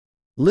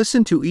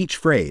Listen to each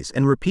phrase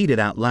and repeat it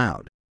out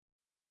loud.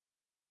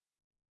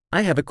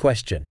 I have a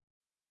question.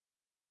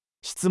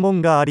 質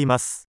問がありま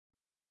す。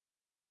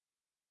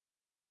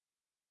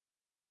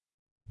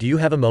Do you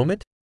have a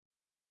moment?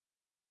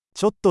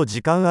 ちょっと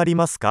時間あり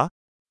ますか？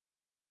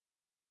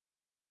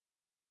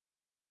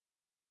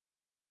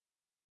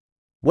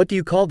 What do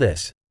you call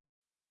this?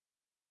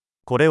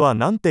 これは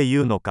何て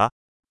言うのか？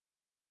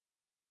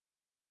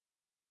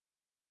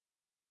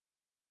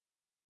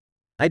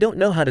 I don't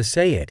know how to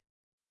say it.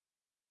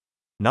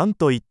 何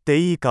と言って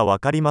いいかわ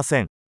かりませ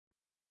ん。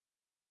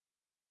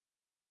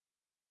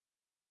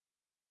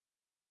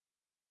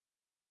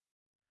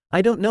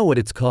I don't know what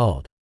it's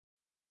called.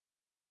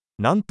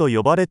 何と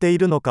呼ばれてい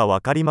るのかわ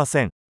かりま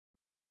せん。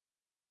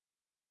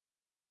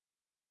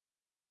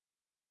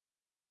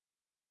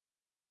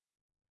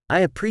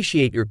I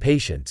appreciate your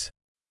patience.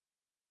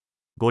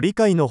 ご理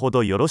解のほ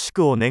どよろし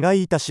くお願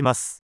いいたしま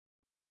す。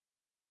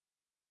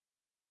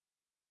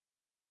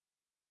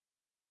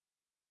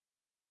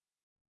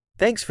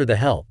Thanks for the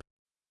help.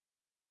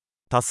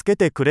 助け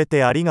てくれ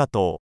てありが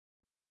と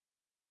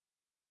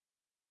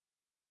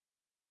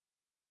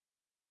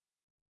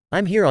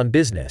I'm here on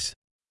business. う。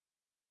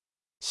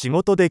仕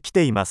事で来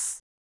ていま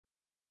す。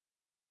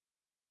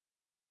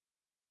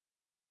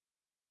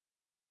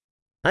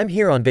I'm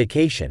here on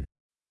vacation.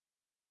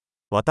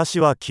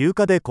 私は休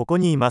暇でここ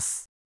にいま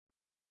す。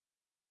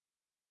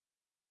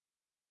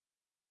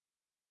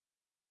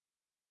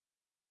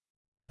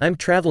I'm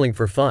traveling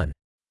for fun.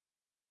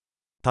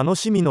 楽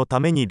しみのた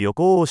めに旅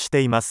行をし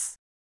ています。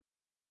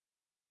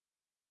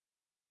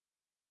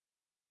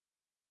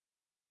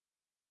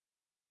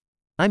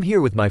I'm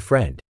here with my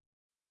friend.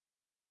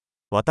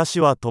 私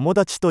は友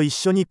達と一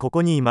緒にこ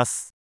こにいま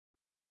す。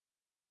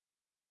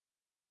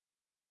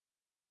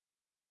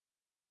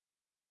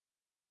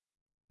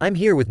I'm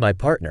here with my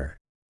partner.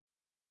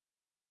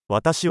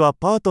 私は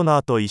パートナ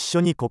ーと一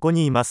緒にここ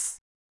にいま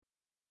す。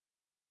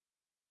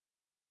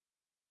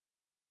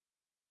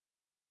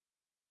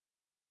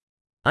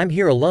I'm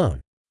here alone.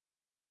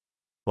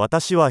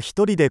 私は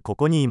一人でこ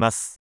こにいま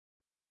す。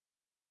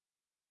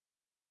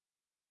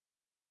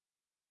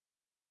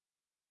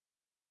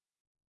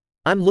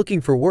I'm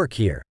looking for work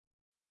here.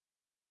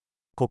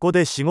 ここ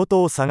で仕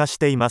事を探し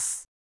ていま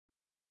す。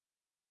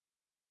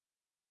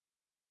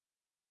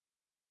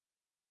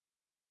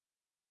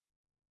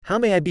How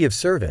may I be of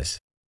service?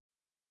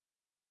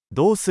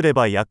 どうすれ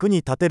ば役に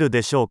立てる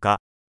でしょうか？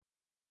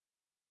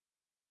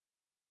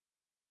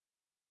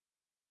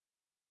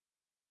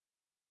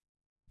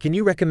 Can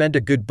you recommend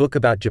a good book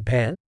about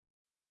Japan?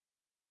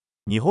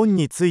 日本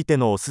について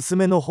のおすす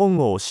めの本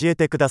を教え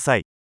てくださ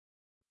い。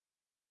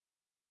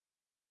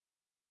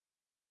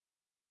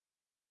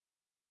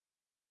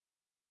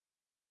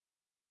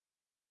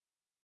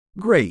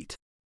Great!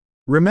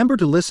 Remember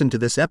to listen to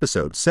this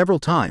episode several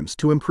times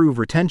to improve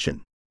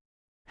retention.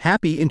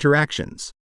 Happy interactions!